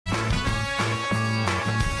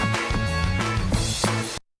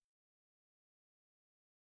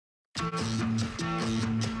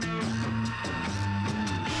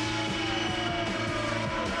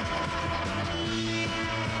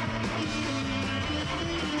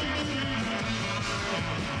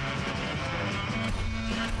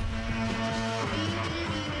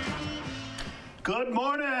Good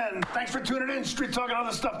morning. Thanks for tuning in. Street Talk and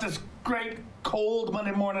other stuff this great, cold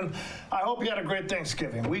Monday morning. I hope you had a great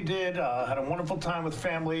Thanksgiving. We did. Had a wonderful time with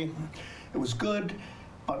family. It was good.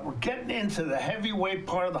 But we're getting into the heavyweight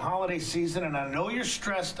part of the holiday season, and I know you're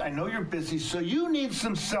stressed, I know you're busy, so you need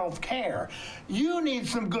some self-care. You need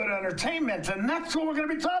some good entertainment, and that's what we're going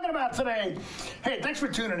to be talking about today. Hey, thanks for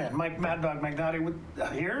tuning in. Mike Mad Dog Magnotti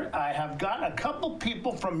here. I have got a couple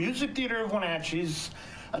people from Music Theater of Wenatchee's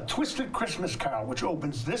A Twisted Christmas Carol, which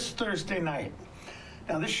opens this Thursday night.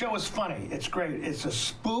 Now, this show is funny. It's great. It's a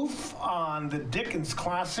spoof on the Dickens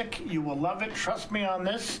classic. You will love it. Trust me on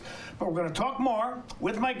this. But we're going to talk more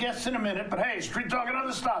with my guests in a minute. But hey, Street Talk and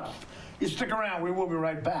other stuff. You stick around. We will be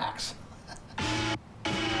right back.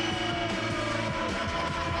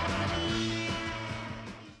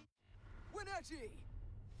 Wenatchee!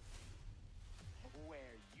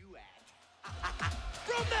 Where you at?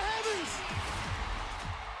 From the heavens!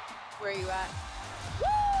 Where you at?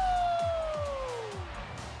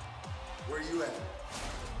 Where you at?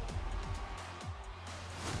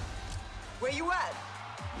 Where you at?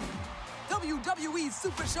 WWE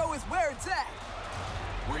Super Show is where it's at.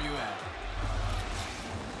 Where you at?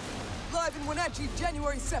 Live in Wenatchee,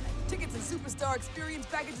 January 7th. Tickets and Superstar Experience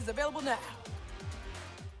packages available now.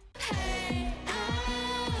 Hey, I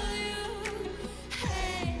love you.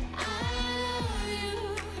 Hey, I love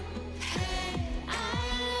you. Hey, I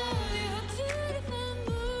love you. Beautiful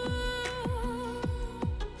moon.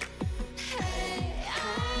 Hey, I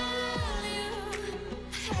love you.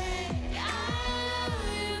 Hey, I love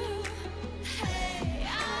you. Hey,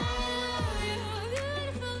 I love you.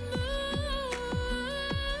 Beautiful moon.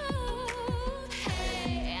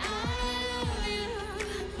 Hey, I love you.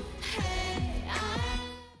 Hey,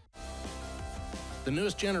 The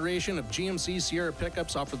newest generation of GMC Sierra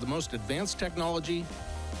pickups offer the most advanced technology,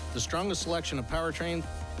 the strongest selection of powertrain,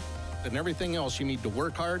 and everything else you need to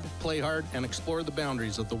work hard, play hard, and explore the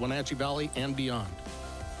boundaries of the Wenatchee Valley and beyond.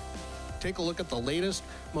 Take a look at the latest,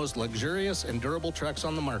 most luxurious and durable trucks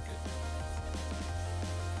on the market.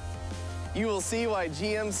 You will see why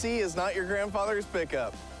GMC is not your grandfather's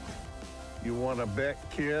pickup. You want to bet,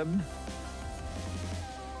 kid?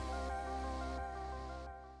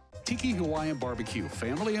 Tiki Hawaiian Barbecue,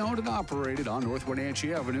 family owned and operated on North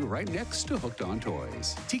Wenatchee Avenue, right next to Hooked on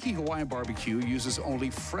Toys. Tiki Hawaiian Barbecue uses only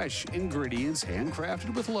fresh ingredients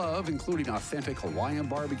handcrafted with love, including authentic Hawaiian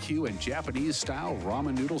barbecue and Japanese-style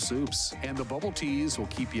ramen noodle soups. And the bubble teas will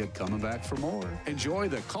keep you coming back for more. Enjoy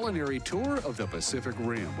the culinary tour of the Pacific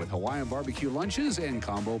Rim with Hawaiian barbecue lunches and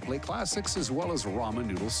combo plate classics, as well as ramen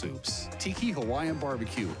noodle soups. Tiki Hawaiian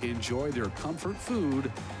Barbecue. Enjoy their comfort food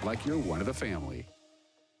like you're one of the family.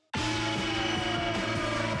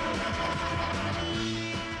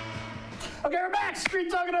 Okay, we're back. Street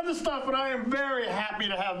Talk and other stuff, and I am very happy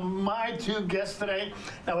to have my two guests today.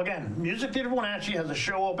 Now, again, Music Theater of Wenatchee has a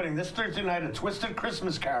show opening this Thursday night, A Twisted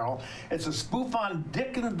Christmas Carol. It's a spoof on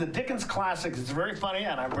the Dickens classics. It's very funny,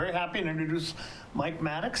 and I'm very happy to introduce Mike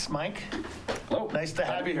Maddox. Mike, hello. Nice to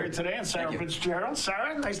have you here today, and Sarah Fitzgerald.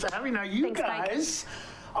 Sarah, nice to have you. Now, you Thanks, guys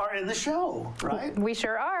are in the show, right? We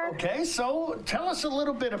sure are. Okay, so tell us a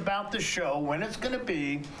little bit about the show, when it's going to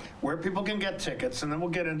be, where people can get tickets, and then we'll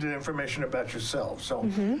get into information about yourselves. So,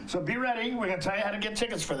 so be ready. We're going to tell you how to get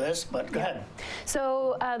tickets for this, but go ahead.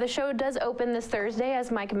 So the show does open this Thursday,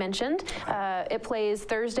 as Mike mentioned. It plays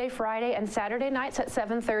Thursday, Friday, and Saturday nights at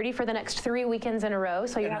 7:30 for the next 3 weekends in a row.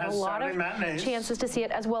 So you have a lot of chances to see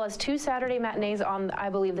it, as well as 2 Saturday matinees on, I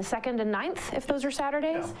believe, the 2nd and 9th, if those are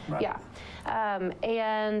Saturdays. Yeah, right.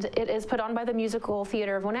 And it is put on by the Musical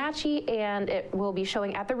Theater of Wenatchee, and it will be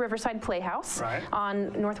showing at the Riverside Playhouse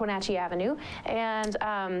on North Wenatchee Avenue. And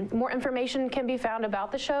more information can be found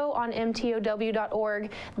about the show on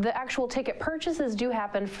mtow.org. The actual ticket purchases do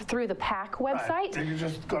happen through the PAC website. Right. You can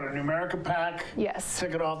just go to Numerica PAC,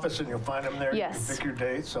 ticket office, and you'll find them there. Yes. You can pick your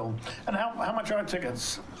date. So, and how much are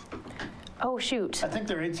tickets? Oh, shoot. I think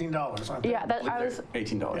they're $18, aren't they? Yeah, I was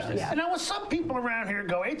 $18. Yeah. Now, with some people around here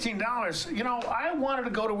go, $18, you know, I wanted to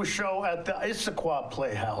go to a show at the Issaquah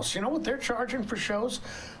Playhouse. You know what they're charging for shows?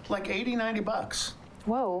 Like $80, $90.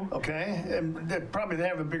 Whoa. Okay, and they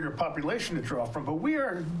have a bigger population to draw from, but we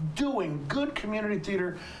are doing good community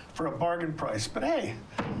theater for a bargain price. But hey,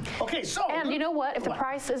 okay, so. And you know what? If the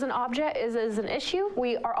price is an issue,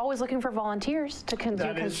 we are always looking for volunteers to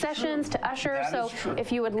do concessions, to usher. So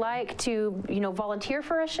if you would like to, volunteer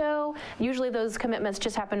for a show, usually those commitments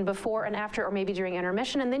just happen before and after, or maybe during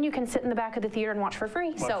intermission, and then you can sit in the back of the theater and watch for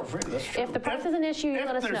free. If the price is an issue, you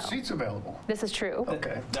let us know. If there's seats available. This is true.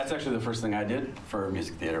 Okay. That's actually the first thing I did for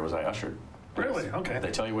music theater was I ushered. Really? Okay.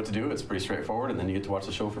 They tell you what to do. It's pretty straightforward, and then you get to watch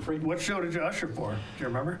the show for free. What show did you usher for? Do you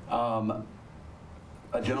remember?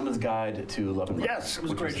 A Gentleman's Guide to Love and Murder. Yes, it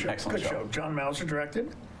was a which great an show. excellent Good show. John Mauser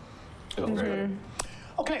directed. It was great.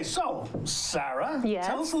 Okay, so Sarah, Yes.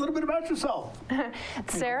 tell us a little bit about yourself.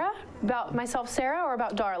 Sarah? About myself, Sarah, or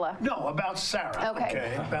about Darla? No, about Sarah.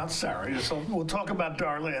 Okay. About Sarah. So we'll talk about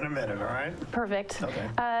Darla in a minute, all right? Perfect. Okay.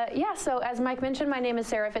 Yeah, so as Mike mentioned, my name is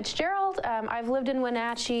Sarah Fitzgerald. I've lived in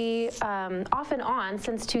Wenatchee off and on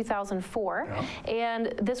since 2004,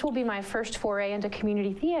 and this will be my first foray into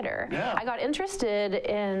community theater. Yeah. I got interested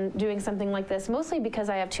in doing something like this mostly because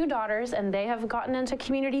I have two daughters, and they have gotten into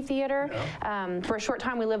community theater. For a short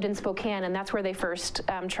time, we lived in Spokane, and that's where they first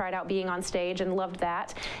tried out being on stage and loved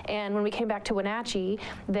that. And when we came back to Wenatchee,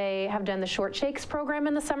 they have done the Short Shakes program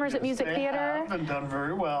in the summers at Music Theater. They have and done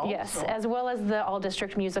very well. Yes, so. as well as the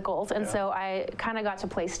all-district musicals. And so I kind of got to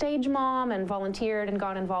play stage mom and volunteered and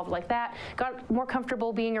got involved like that. Got more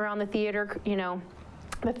comfortable being around the theater, you know,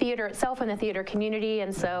 the theater itself and the theater community.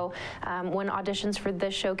 And so when auditions for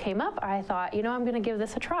this show came up, I thought, you know, I'm going to give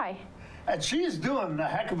this a try. And she is doing a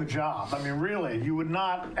heck of a job. I mean, really, you would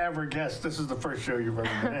not ever guess this is the first show you've ever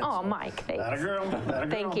been in. Oh, Mike, thanks. That a girl. That a girl.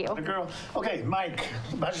 Thank you. That a girl. Okay, Mike,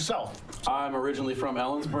 about yourself. I'm originally from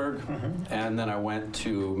Ellensburg, and then I went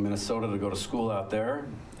to Minnesota to go to school out there,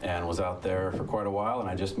 and was out there for quite a while, and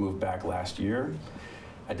I just moved back last year.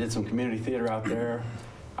 I did some community theater out there.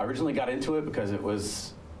 I originally got into it because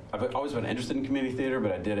I've always been interested in community theater,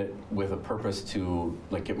 but I did it with a purpose to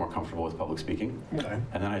get more comfortable with public speaking. Okay.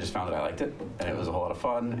 And then I just found that I liked it, and it was a whole lot of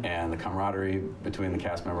fun, and the camaraderie between the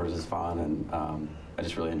cast members is fun, and I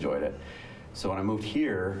just really enjoyed it. So when I moved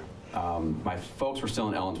here, my folks were still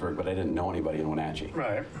in Ellensburg, but I didn't know anybody in Wenatchee.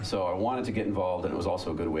 Right. So I wanted to get involved, and it was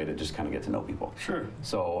also a good way to just kind of get to know people. Sure.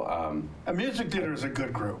 So a music theater is a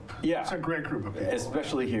good group. Yeah. It's a great group of people.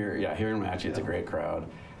 Especially here, here in Wenatchee, it's a great crowd.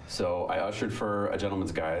 So I ushered for A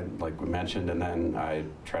Gentleman's Guide, like we mentioned, and then I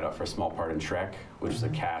tried out for a small part in Shrek, which is a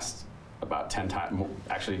cast about 10 times,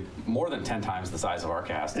 actually more than 10 times the size of our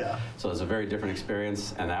cast. Yeah. So it was a very different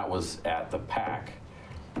experience, and that was at the PAC.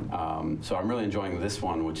 So I'm really enjoying this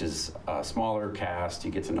one, which is a smaller cast.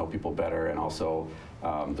 You get to know people better, and also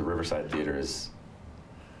the Riverside Theater is.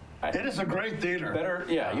 It is a great theater. Better,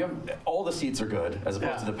 yeah. You have all the seats are good, as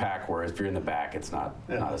opposed to the PAC, where if you're in the back, it's not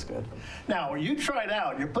as good. Now, you tried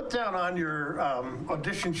out. You put down on your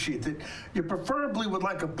audition sheet that you preferably would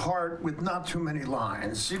like a part with not too many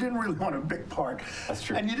lines. You didn't really want a big part. That's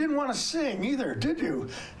true. And you didn't want to sing either, did you?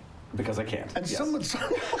 Because I can't. And yes. someone.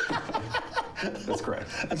 That's correct.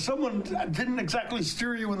 And someone didn't exactly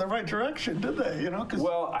steer you in the right direction, did they? You know.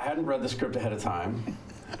 Well, I hadn't read the script ahead of time,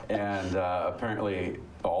 and apparently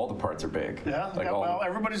all the parts are big. Yeah. Well,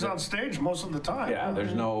 everybody's on stage most of the time. Yeah.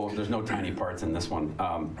 There's no tiny parts in this one.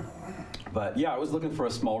 But yeah, I was looking for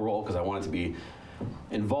a small role because I wanted to be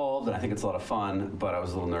involved, and I think it's a lot of fun. But I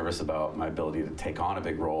was a little nervous about my ability to take on a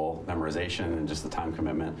big role, memorization, and just the time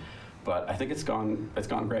commitment. But I think it's gone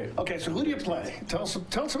great. Okay, so who do you play? Tell us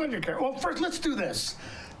about your character. Well, first, let's do this.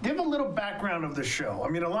 Give a little background of the show. I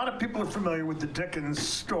mean, a lot of people are familiar with the Dickens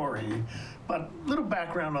story, but a little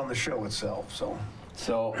background on the show itself.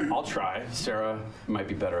 So I'll try. Sarah might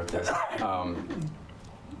be better at this.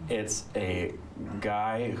 It's a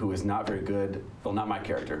guy who is not very good. Well, not my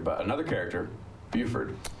character, but another character,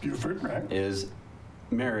 Buford. Buford, right? Is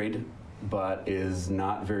married, but is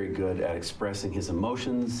not very good at expressing his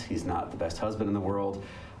emotions. He's not the best husband in the world.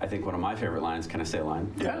 I think one of my favorite lines, can I say a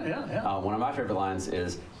line? Yeah. One of my favorite lines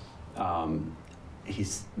is,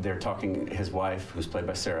 they're talking, his wife, who's played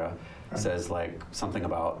by Sarah, says something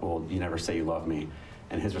about, well, you never say you love me.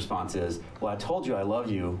 And his response is, well, I told you I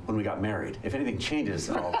love you when we got married. If anything changes,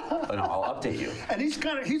 I'll update you. And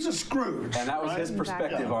he's a Scrooge. And that was his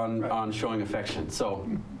perspective on showing affection. So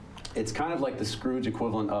it's kind of like the Scrooge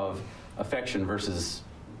equivalent of affection versus,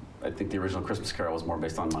 I think the original Christmas Carol was more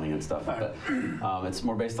based on money and stuff. But it's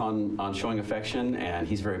more based on showing affection, and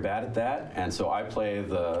he's very bad at that. And so I play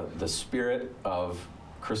the spirit of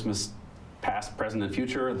Christmas past, present, and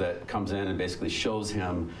future that comes in and basically shows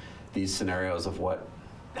him these scenarios of what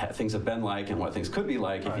things have been like and what things could be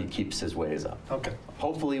like if he keeps his ways up. Okay.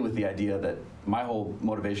 Hopefully with the idea that my whole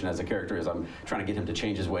motivation as a character is I'm trying to get him to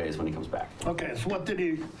change his ways when he comes back. Okay, so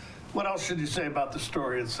what else should you say about the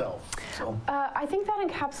story itself? I think that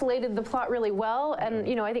encapsulated the plot really well, and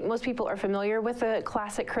I think most people are familiar with the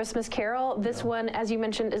classic Christmas Carol. This one, as you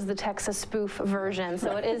mentioned, is the Texas spoof version.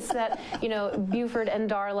 So it is that Buford and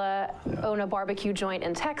Darla own a barbecue joint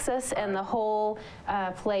in Texas, and the whole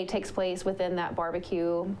play takes place within that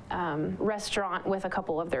barbecue restaurant with a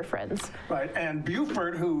couple of their friends. Right, and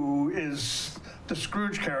Buford, who is the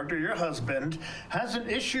Scrooge character, your husband, has an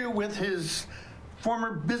issue with his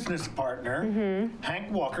former business partner,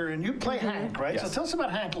 Hank Walker, and you play Hank, right? Yes. So tell us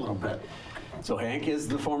about Hank a little bit. So Hank is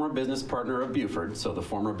the former business partner of Buford, so the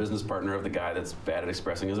former business partner of the guy that's bad at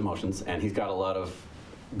expressing his emotions, and he's got a lot of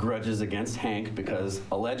grudges against Hank because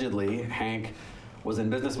allegedly Hank was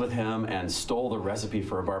in business with him and stole the recipe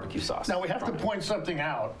for a barbecue sauce. Now we have to point something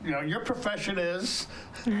out. You know, your profession is?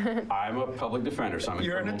 I'm a public defender, so I'm a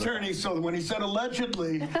You're an attorney, so when he said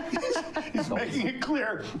allegedly, he's making it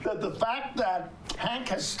clear that the fact that Hank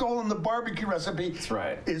has stolen the barbecue recipe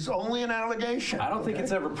is only an allegation. I don't think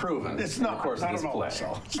it's ever proven. It's not. In the course of this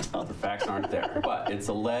play. The facts aren't there, but it's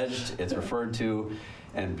alleged, it's referred to,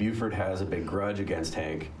 and Buford has a big grudge against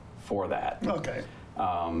Hank for that. Okay.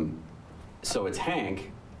 So it's Hank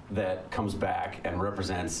that comes back and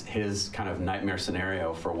represents his kind of nightmare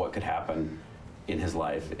scenario for what could happen in his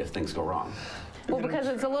life if things go wrong. Well, because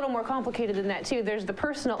it's a little more complicated than that, too. There's the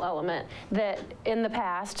personal element that in the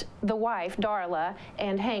past, the wife, Darla,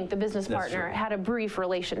 and Hank, the business partner, had a brief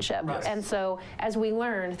relationship. Right. And so, as we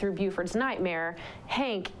learned through Buford's nightmare,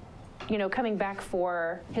 Hank, you know, coming back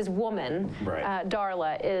for his woman,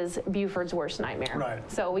 Darla, is Buford's worst nightmare.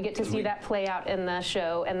 Right. So we get to see that play out in the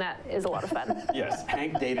show, and that is a lot of fun. Yes,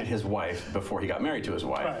 Hank dated his wife before he got married to his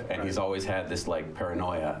wife, and he's always had this like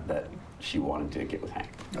paranoia that she wanted to get with Hank.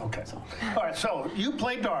 Okay. All right, so you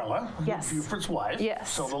play Darla, Buford's wife.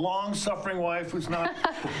 Yes. So the long-suffering wife who's not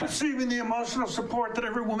receiving the emotional support that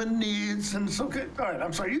every woman needs. And so, okay. All right,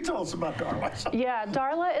 I'm sorry, you tell us about Darla. Yeah,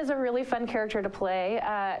 Darla is a really fun character to play.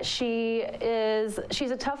 She's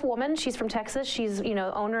a tough woman. She's from Texas. She's, you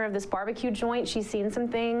know, owner of this barbecue joint. She's seen some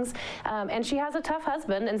things, and she has a tough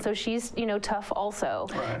husband, and so she's, you know, tough also.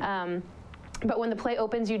 Right. But when the play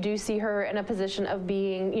opens, you do see her in a position of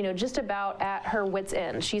being, you know, just about at her wit's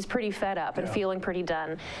end. She's pretty fed up and feeling pretty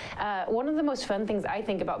done. One of the most fun things I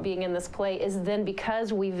think about being in this play is then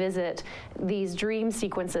because we visit these dream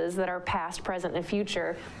sequences that are past, present, and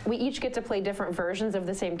future, we each get to play different versions of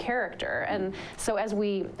the same character. And so as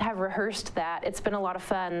we have rehearsed that, it's been a lot of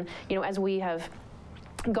fun, you know, as we have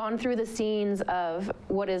gone through the scenes of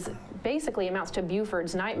what is basically amounts to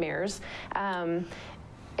Buford's nightmares.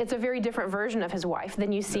 It's a very different version of his wife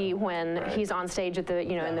than you see when he's on stage at the,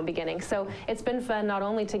 you know, in the beginning. So it's been fun not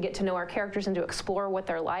only to get to know our characters and to explore what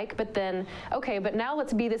they're like, but then, okay, but now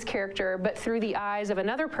let's be this character, but through the eyes of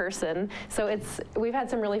another person. So we've had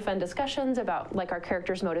some really fun discussions about like our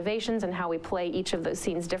characters' motivations and how we play each of those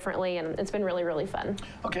scenes differently, and it's been really, really fun.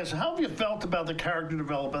 Okay, so how have you felt about the character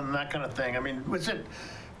development and that kind of thing? I mean, was it...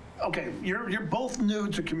 Okay, you're both new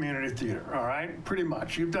to community theater, all right? Pretty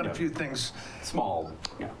much. You've done a few things. Small.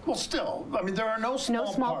 Well, still, I mean, there are no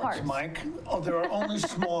small parts, Mike. Oh, there are only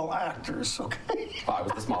small actors, okay? Oh, I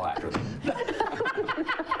was the small actor then.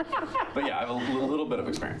 But yeah, I have a little bit of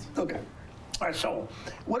experience. Okay. All right, so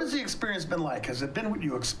what has the experience been like? Has it been what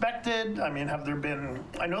you expected? I mean, have there been,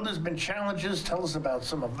 I know there's been challenges. Tell us about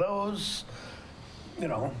some of those, you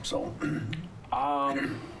know, so.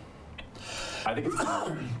 I think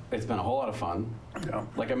it's been a whole lot of fun. Yeah.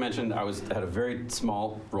 Like I mentioned, I had a very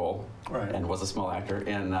small role and was a small actor.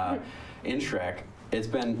 And in Shrek, it's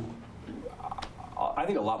been, I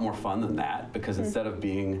think, a lot more fun than that because instead of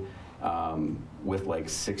being with like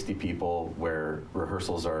 60 people where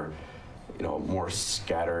rehearsals are, you know, more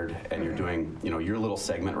scattered and you're doing, you know, your little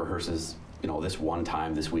segment rehearses, you know, this one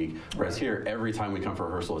time this week. Whereas here, every time we come for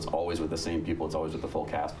rehearsal, it's always with the same people. It's always with the full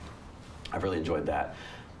cast. I've really enjoyed that.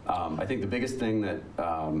 I think the biggest thing that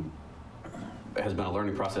has been a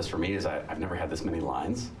learning process for me is I've never had this many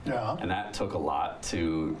lines. Yeah. And that took a lot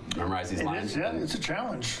to memorize these lines. It's a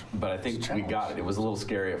challenge. But I think we got it. It was a little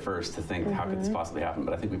scary at first to think, how could this possibly happen?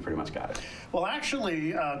 But I think we pretty much got it. Well,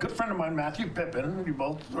 actually, a good friend of mine, Matthew Pippin, you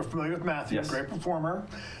both are familiar with Matthew, Yes. great performer,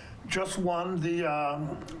 just won the,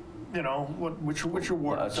 you know, which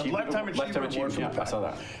award? Lifetime Achievement Award. Yeah, I saw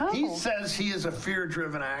that. He says he is a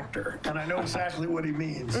fear-driven actor, and I know exactly what he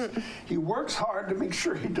means. He works hard to make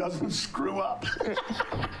sure he doesn't screw up.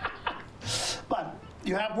 But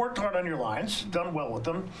you have worked hard on your lines, done well with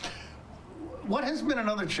them. What has been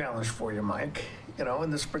another challenge for you, Mike, you know, in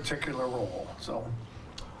this particular role? So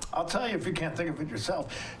I'll tell you if you can't think of it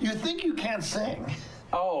yourself. You think you can't sing.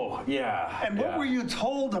 Oh, yeah. And what were you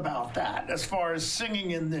told about that as far as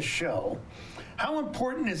singing in this show? How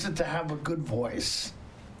important is it to have a good voice?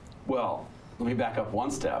 Well, let me back up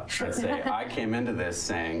one step and say I came into this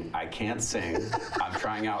saying I can't sing. I'm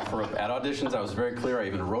trying out for at auditions. I was very clear. I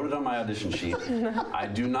even wrote it on my audition sheet. I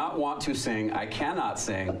do not want to sing. I cannot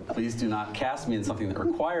sing. Please do not cast me in something that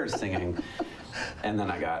requires singing. And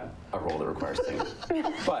then I got a role that requires singing.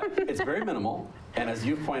 But it's very minimal. And as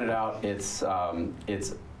you've pointed out, it's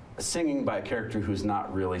singing by a character who's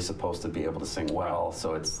not really supposed to be able to sing well,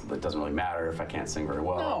 so it doesn't really matter if I can't sing very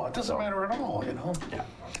well. No, it doesn't matter at all, you know? Yeah.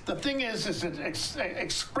 The thing is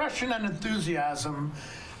expression and enthusiasm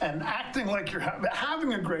and acting like you're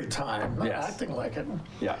having a great time, not acting like it.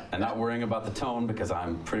 Yeah, and not worrying about the tone because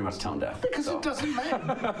I'm pretty much tone deaf. Because it doesn't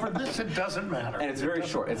matter. For this, it doesn't matter. And it's very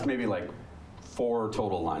short. It's maybe like 4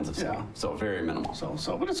 total lines of singing, so very minimal.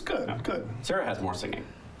 But it's good, good. Sarah has more singing.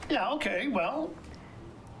 Yeah, okay, well,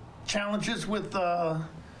 challenges with,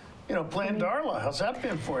 playing Darla. How's that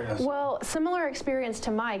been for you? Well, similar experience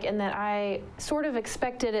to Mike in that I sort of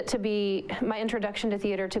expected it to be, my introduction to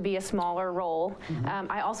theater to be a smaller role.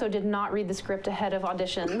 I also did not read the script ahead of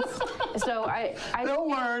auditions. So They'll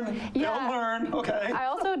learn. Yeah. They'll learn, okay. I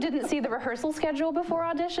also didn't see the rehearsal schedule before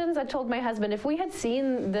auditions. I told my husband if we had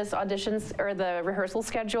seen this auditions or the rehearsal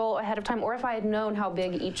schedule ahead of time, or if I had known how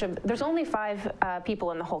big there's only 5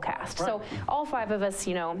 people in the whole cast. Right. So all 5 of us,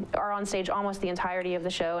 are on stage almost the entirety of the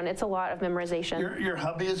show, and it's a lot of memorization. Your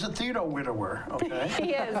hubby is a theater widower, okay?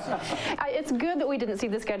 He is. It's good that we didn't see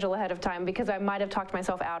the schedule ahead of time because I might have talked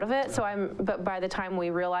myself out of it. But by the time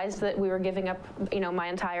we realized that we were giving up, my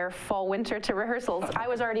entire fall winter to rehearsals, I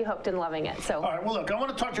was already hooked and loving it. So. All right. Well, look, I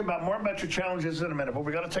want to talk to you more about your challenges in a minute, but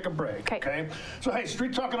we got to take a break. Okay. So hey,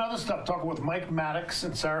 Street Talk and Other Stuff, talking with Mike Maddox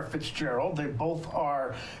and Sarah Fitzgerald. They both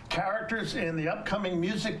are characters in the upcoming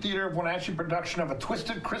music theater of Wenatchee production of A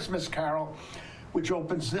Twisted Christmas Carol, which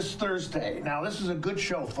opens this Thursday. Now, this is a good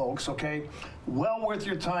show, folks, okay? Well worth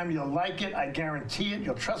your time. You'll like it. I guarantee it.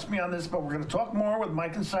 You'll trust me on this, but we're going to talk more with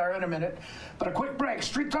Mike and Sarah in a minute. But a quick break.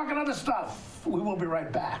 Street Talk and Other Stuff. We will be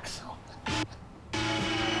right back.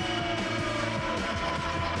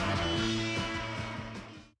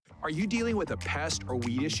 Are you dealing with a pest or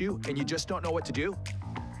weed issue and you just don't know what to do?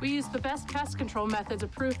 We use the best pest control methods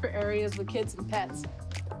approved for areas with kids and pets.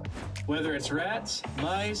 Whether it's rats,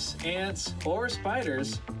 mice, ants, or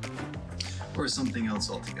spiders, or something else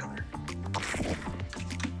altogether.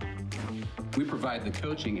 We provide the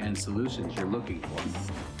coaching and solutions you're looking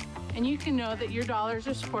for. And you can know that your dollars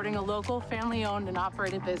are supporting a local, family-owned and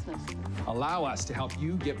operated business. Allow us to help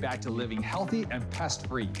you get back to living healthy and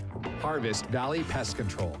pest-free. Harvest Valley Pest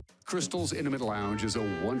Control. Crystal's Intimate Lounge is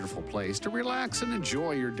a wonderful place to relax and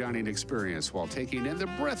enjoy your dining experience while taking in the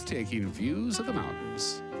breathtaking views of the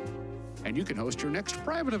mountains. And you can host your next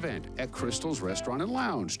private event at Crystal's Restaurant and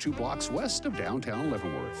Lounge, 2 blocks west of downtown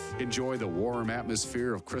Leavenworth. Enjoy the warm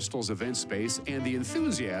atmosphere of Crystal's event space and the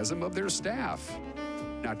enthusiasm of their staff.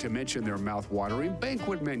 Not to mention their mouth-watering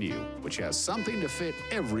banquet menu, which has something to fit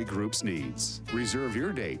every group's needs. Reserve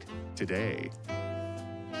your date today.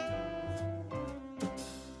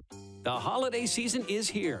 The holiday season is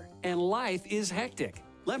here, and life is hectic.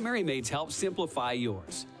 Let Merry Maids help simplify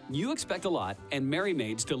yours. You expect a lot, and Merry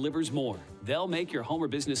Maids delivers more. They'll make your home or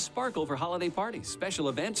business sparkle for holiday parties, special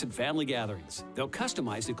events, and family gatherings. They'll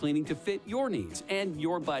customize the cleaning to fit your needs and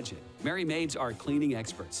your budget. Merry Maids are cleaning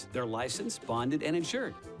experts. They're licensed, bonded, and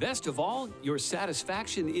insured. Best of all, your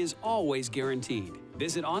satisfaction is always guaranteed.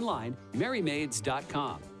 Visit online,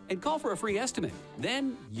 merrymaids.com, and call for a free estimate.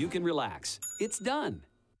 Then you can relax. It's done.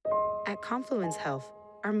 At Confluence Health,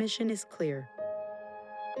 our mission is clear: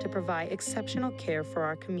 to provide exceptional care for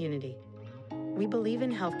our community. We believe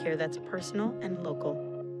in healthcare that's personal and local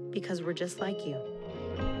because we're just like you,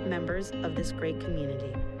 members of this great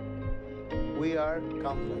community. We are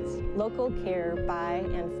Confluence. Local care by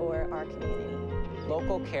and for our community.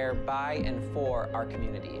 Local care by and for our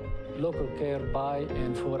community. Local care by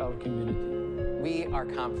and for our community. We are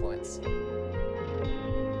Confluence.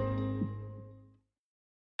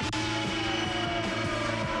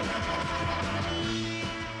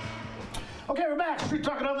 Okay, we're back. Street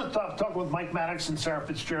Talk and Other Stuff. Talking with Mike Maddox and Sarah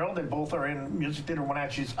Fitzgerald. They both are in Music Theater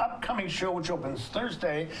Wenatchee's upcoming show, which opens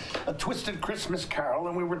Thursday, A Twisted Christmas Carol.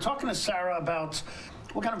 And we were talking to Sarah about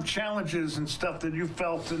what kind of challenges and stuff that you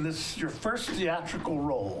felt in this, your first theatrical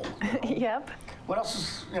role. Yep. What else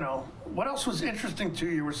is, what else was interesting to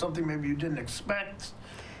you, or something maybe you didn't expect?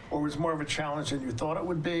 Or was more of a challenge than you thought it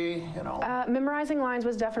would be, Memorizing lines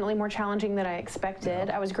was definitely more challenging than I expected.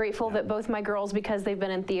 I was grateful that both my girls, because they've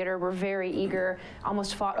been in theater, were very eager,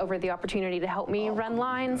 almost fought over the opportunity to help me run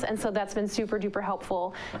lines, and so that's been super duper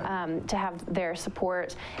helpful to have their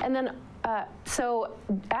support. And then, so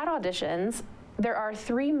at auditions, there are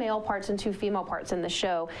 3 male parts and 2 female parts in the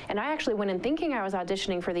show, and I actually went in thinking I was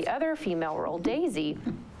auditioning for the other female role, Daisy.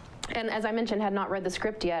 And as I mentioned, had not read the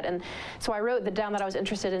script yet. And so I wrote down that I was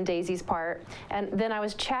interested in Daisy's part. And then I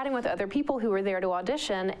was chatting with other people who were there to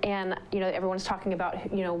audition. And, everyone's talking about,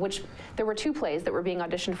 there were 2 plays that were being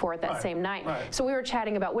auditioned for at that same night. Right. So we were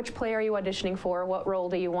chatting about which play are you auditioning for? What role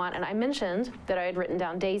do you want? And I mentioned that I had written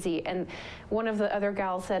down Daisy. And one of the other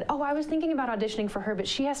gals said, oh, I was thinking about auditioning for her, but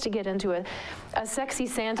she has to get into a sexy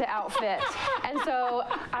Santa outfit. And so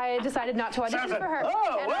I decided not to audition for her.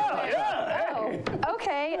 Oh, and wow, yeah. oh,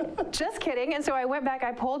 okay, just kidding. And so I went back,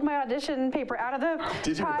 I pulled my audition paper out of the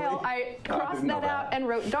pile, really? I crossed that out and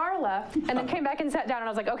wrote Darla, and then came back and sat down, and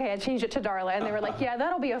I was like, okay, I changed it to Darla. And they were like, yeah,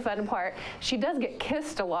 that'll be a fun part. She does get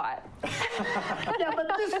kissed a lot. Yeah,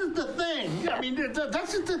 but this is the thing. I mean,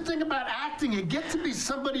 that's the thing about acting. You get to be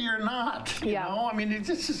somebody you're not, you know? I mean, it's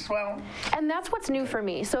just, well. And that's what's new for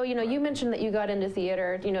me. So, you mentioned that you got into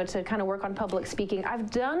theater, to kind of work on public speaking. I've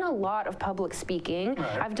done a lot of public speaking.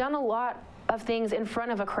 Right. I've done a lot of things in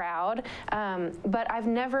front of a crowd, but I've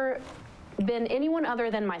never been anyone other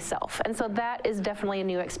than myself. And so that is definitely a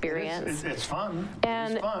new experience. It's fun.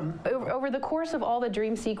 And it's fun. Over the course of all the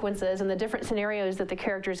dream sequences and the different scenarios that the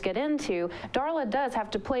characters get into, Darla does have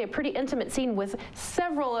to play a pretty intimate scene with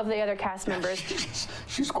several of the other cast members.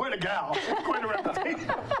 She's quite a gal. She's quite a reputation.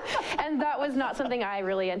 And that was not something I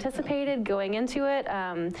really anticipated going into it.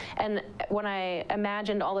 And when I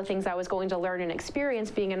imagined all the things I was going to learn and experience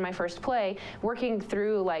being in my first play, working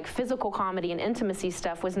through like physical comedy and intimacy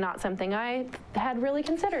stuff was not something I had really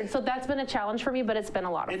considered. So that's been a challenge for me, but it's been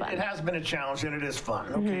a lot of fun. It has been a challenge, and it is fun.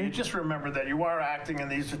 Okay, you just remember that you are acting, and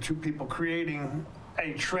these are 2 people creating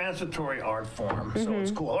a transitory art form, so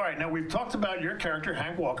it's cool. All right, now we've talked about your character,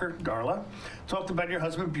 Hank Walker, Darla, talked about your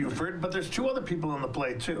husband, Buford, but there's 2 other people in the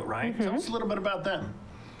play too, right? Tell us a little bit about them.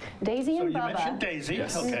 Daisy and Bubba. So you mentioned Daisy,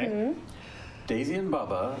 Yes. okay. Daisy and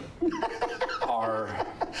Bubba are...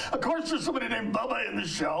 Of course there's somebody named Bubba in the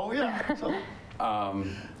show, yeah. So.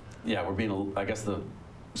 Yeah, we're being, I guess the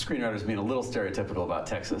screenwriter's being a little stereotypical about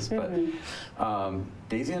Texas, but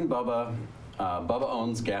Daisy and Bubba, Bubba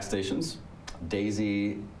owns gas stations.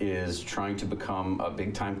 Daisy is trying to become a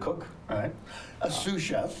big-time cook. Right. A sous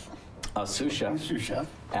chef. A sous chef. A sous chef.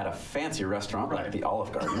 At a fancy restaurant like the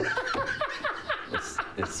Olive Garden.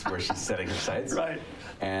 It's where she's setting her sights. Right.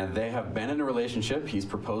 And they have been in a relationship. He's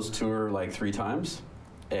proposed to her like 3 times,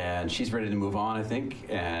 and she's ready to move on, I think,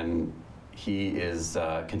 and he is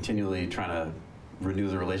continually trying to renew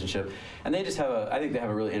the relationship. And they just have I think they have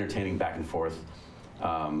a really entertaining back and forth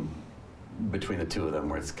between the 2 of them,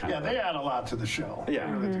 where it's kind of... Yeah, they add a lot to the show. Yeah.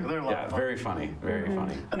 They really do. They're a lot of fun. Very funny, very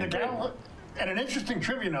funny. And the gal, and an interesting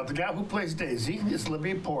trivia note, the gal who plays Daisy is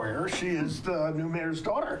Libby Poirier. She is the new mayor's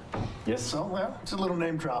daughter. Yes. So, well, it's a little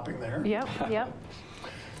name dropping there. Yep, yep.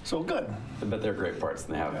 So good. But they're great parts,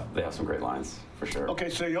 and they have some great lines, for sure. Okay,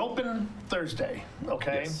 so you open Thursday,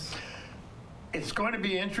 okay? Yes. It's going to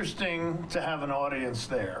be interesting to have an audience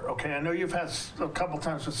there, okay? I know you've had a couple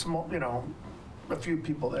times with small, a few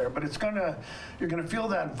people there, but you're gonna feel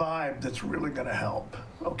that vibe that's really gonna help,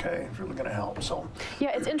 okay? It's really gonna help, so. Yeah,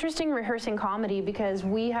 it's interesting rehearsing comedy because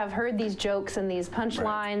we have heard these jokes and these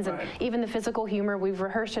punchlines and even the physical humor, we've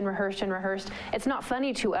rehearsed and rehearsed and rehearsed. It's not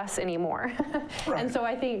funny to us anymore. And so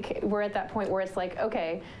I think we're at that point where it's like,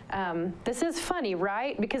 okay, this is funny,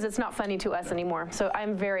 right? Because it's not funny to us anymore. So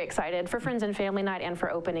I'm very excited for Friends and Family Night and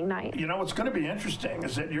for opening night. You know what's gonna be interesting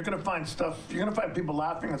is that you're gonna find people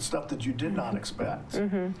laughing at stuff that you did not expect.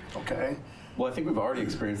 Okay. Well, I think we've already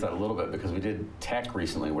experienced that a little bit because we did tech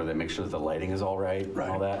recently where they make sure that the lighting is all right and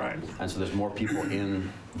all that. Right. And so there's more people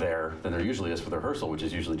in there than there usually is for the rehearsal, which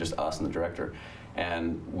is usually just us and the director.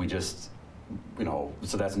 And we just,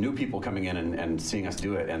 so that's new people coming in and seeing us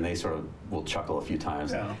do it, and they sort of will chuckle a few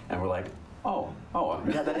times. Yeah. And we're like, oh,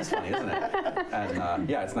 yeah, that is funny, isn't it? And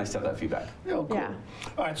yeah, it's nice to have that feedback. Oh, cool. Yeah.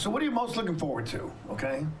 All right, so what are you most looking forward to,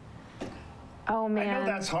 okay? Oh, man. I know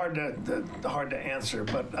that's hard to answer,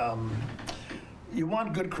 but you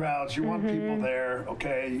want good crowds, you want people there,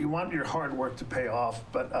 okay? You want your hard work to pay off,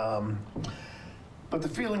 but the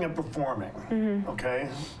feeling of performing, okay?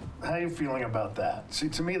 How are you feeling about that? See,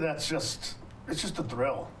 to me, it's just a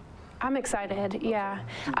thrill. I'm excited, yeah.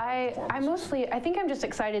 I think I'm just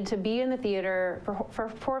excited to be in the theater,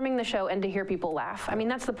 performing the show, and to hear people laugh. I mean,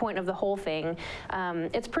 that's the point of the whole thing.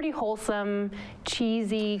 It's pretty wholesome,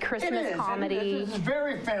 cheesy, Christmas comedy. It's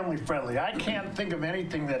very family friendly. I can't think of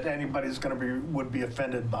anything that anybody's would be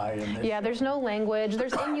offended by in this. Yeah, there's no language,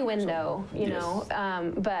 there's innuendo, you know.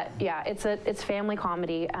 But yeah, it's family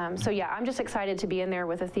comedy. So yeah, I'm just excited to be in there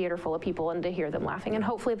with a theater full of people and to hear them laughing, and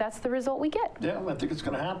hopefully that's the result we get. Yeah, I think it's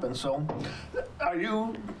going to happen. So, are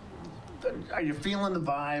you are you feeling the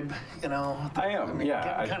vibe? You know, I am. Yeah,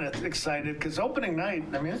 getting kind of excited because opening night.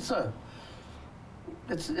 I mean, it's a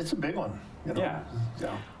big one. You know?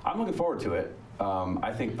 Yeah. I'm looking forward to it.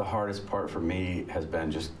 I think the hardest part for me has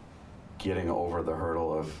been just getting over the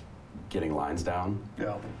hurdle of getting lines down.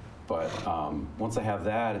 Yeah. But once I have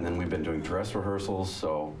that, and then we've been doing dress rehearsals,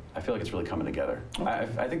 so I feel like it's really coming together. Okay.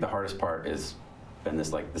 I think the hardest part has been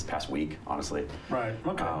this past week, honestly. Right.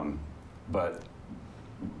 Okay. But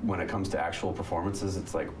when it comes to actual performances,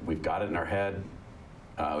 it's like we've got it in our head.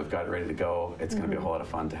 We've got it ready to go. It's going to be a whole lot of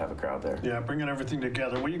fun to have a crowd there. Yeah, bringing everything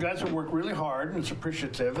together. Well, you guys have worked really hard, and it's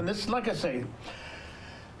appreciative. And this, like I say,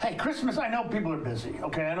 hey, Christmas, I know people are busy,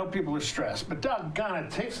 okay? I know people are stressed, but doggone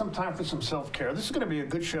it, take some time for some self-care. This is going to be a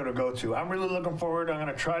good show to go to. I'm really looking forward. I'm going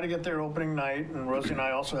to try to get there opening night, and Rosie and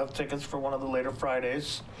I also have tickets for one of the later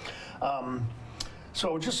Fridays.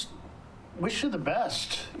 So just wish you the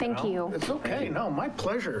best. Thank you. It's okay. No, my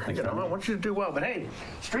pleasure. I want you to do well. But hey,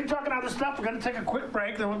 Street talking other stuff. We're going to take a quick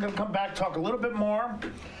break. Then we're going to come back, talk a little bit more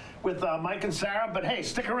with Mike and Sarah. But hey,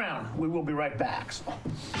 stick around. We will be right back. So.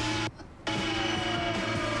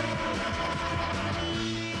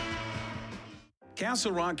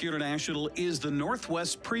 Castle Rock International is the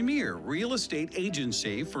Northwest's premier real estate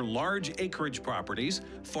agency for large acreage properties,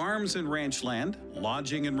 farms and ranch land,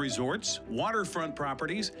 lodging and resorts, waterfront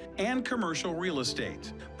properties, and commercial real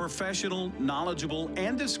estate. Professional, knowledgeable,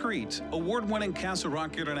 and discreet, award-winning Castle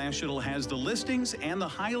Rock International has the listings and the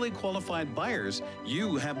highly qualified buyers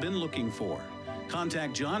you have been looking for.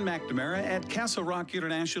 Contact John McNamara at Castle Rock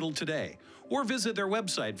International today, or visit their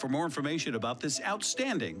website for more information about this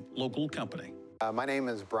outstanding local company. My name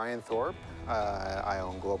is Brian Thorpe. I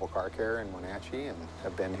own Global Car Care in Wenatchee and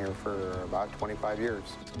have been here for about 25 years.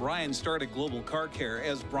 Brian started Global Car Care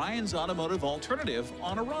as Brian's automotive alternative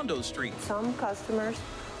on Orondo Street. Some customers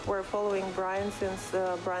were following Brian since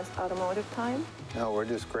Brian's automotive time. No, we're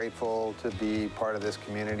just grateful to be part of this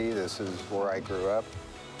community. This is where I grew up.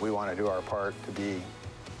 We want to do our part to be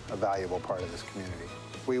a valuable part of this community.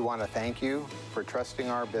 We want to thank you for trusting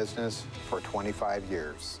our business for 25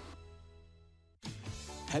 years.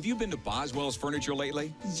 Have you been to Boswell's Furniture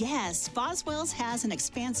lately? Yes, Boswell's has an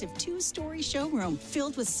expansive 2-story showroom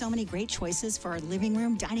filled with so many great choices for our living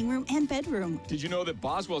room, dining room, and bedroom. Did you know that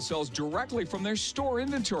Boswell sells directly from their store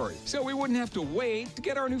inventory, so we wouldn't have to wait to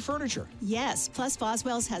get our new furniture? Yes, plus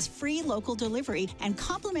Boswell's has free local delivery and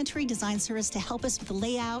complimentary design service to help us with the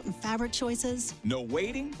layout and fabric choices. No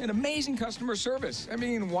waiting and amazing customer service. I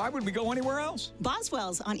mean, why would we go anywhere else?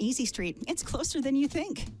 Boswell's on Easy Street. It's closer than you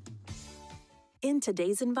think. In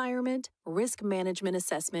today's environment, risk management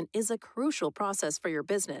assessment is a crucial process for your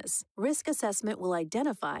business. Risk assessment will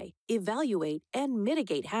identify, evaluate, and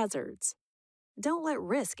mitigate hazards. Don't let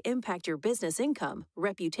risk impact your business income,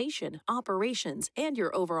 reputation, operations, and your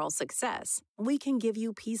overall success. We can give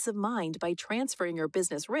you peace of mind by transferring your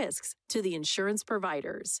business risks to the insurance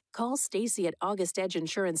providers. Call Stacy at August Edge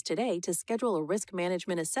Insurance today to schedule a risk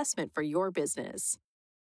management assessment for your business.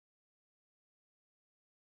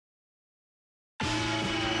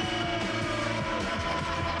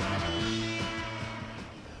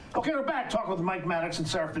 Okay, we're back talking with Mike Maddox and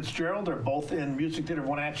Sarah Fitzgerald. They're both in Music Theater of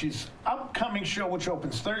Wenatchee's upcoming show, which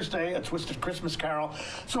opens Thursday, A Twisted Christmas Carol.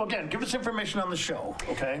 So again, give us information on the show,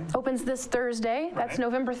 okay? Opens this Thursday. Right. That's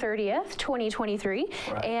November 30th, 2023.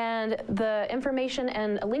 Right. And the information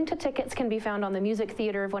and a link to tickets can be found on the Music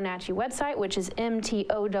Theater of Wenatchee website, which is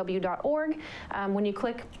mtow.org. When you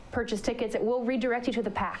click purchase tickets, it will redirect you to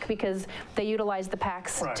the PAC because they utilize the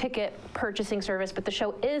PAC's ticket purchasing service, but the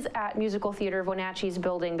show is at Musical Theater of Wenatchee's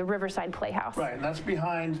building, the Riverside Playhouse. Right, and that's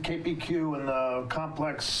behind KPQ and the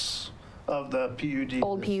complex of the PUD.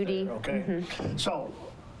 Old PUD. There, okay. Mm-hmm. So,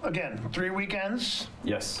 again, 3 weekends.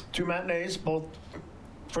 Yes. 2 matinees, both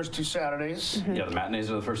first 2 Saturdays. Mm-hmm. Yeah, the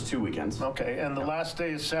matinees are the first 2 weekends. Okay, and the last day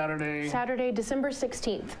is Saturday. Saturday, December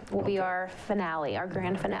 16th will be our finale, our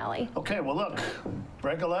grand finale. Okay, well look,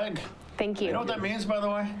 break a leg. Thank you. You know what that means, by the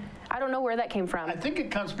way? I don't know where that came from. I think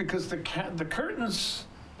it comes because the curtains,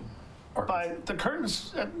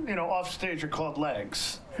 off stage are called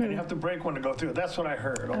legs, and you have to break one to go through. That's what I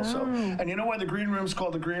heard also. Oh. And you know why the green room's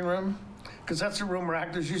called the green room? Because that's the room where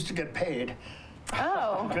actors used to get paid.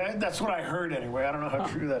 Oh. Okay, that's what I heard anyway. I don't know how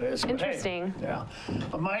true that is. Interesting. But hey, yeah.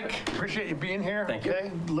 But Mike, appreciate you being here. Thank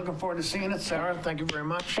you. Looking forward to seeing it. Sarah, thank you very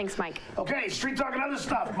much. Thanks, Mike. Okay, Street Talk and other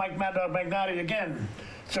stuff. Mike Mad Dog Magnotti again.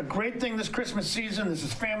 It's a great thing this Christmas season. This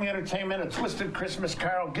is family entertainment, A Twisted Christmas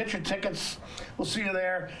Carol. Get your tickets. We'll see you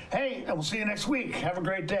there. Hey, and we'll see you next week. Have a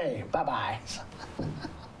great day. Bye-bye.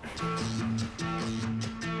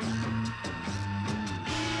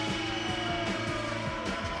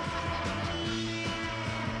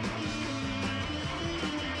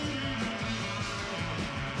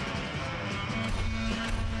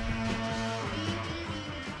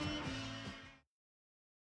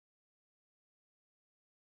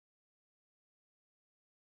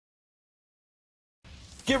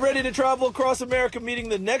 Get ready to travel across America meeting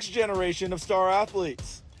the next generation of star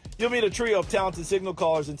athletes. You'll meet a trio of talented signal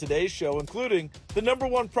callers in today's show, including the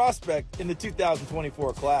 #1 prospect in the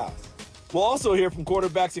 2024 class. We'll also hear from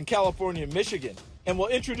quarterbacks in California and Michigan, and we'll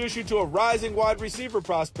introduce you to a rising wide receiver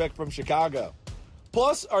prospect from Chicago.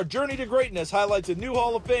 Plus, our Journey to Greatness highlights a new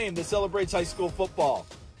Hall of Fame that celebrates high school football.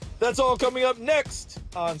 That's all coming up next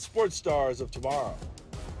on Sports Stars of Tomorrow.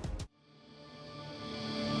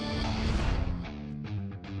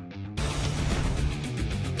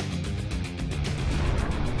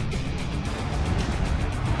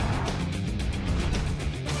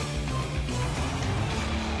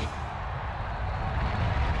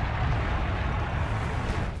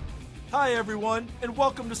 Hi, everyone, and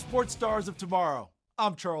welcome to Sports Stars of Tomorrow.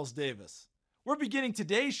 I'm Charles Davis. We're beginning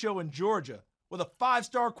today's show in Georgia with a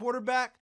 5-star quarterback